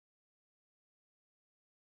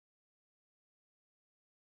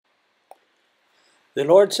The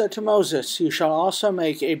Lord said to Moses, You shall also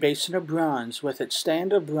make a basin of bronze, with its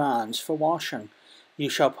stand of bronze for washing. You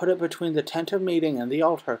shall put it between the tent of meeting and the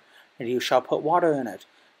altar, and you shall put water in it,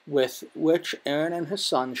 with which Aaron and his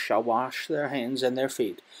sons shall wash their hands and their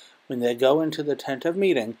feet, when they go into the tent of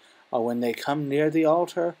meeting, or when they come near the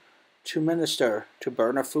altar to minister, to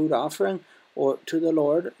burn a food offering, or to the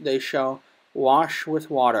Lord. They shall wash with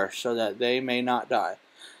water, so that they may not die.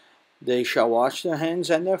 They shall wash their hands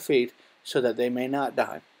and their feet, so that they may not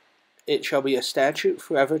die. It shall be a statute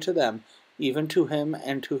forever to them, even to him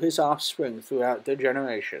and to his offspring throughout their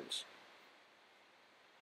generations.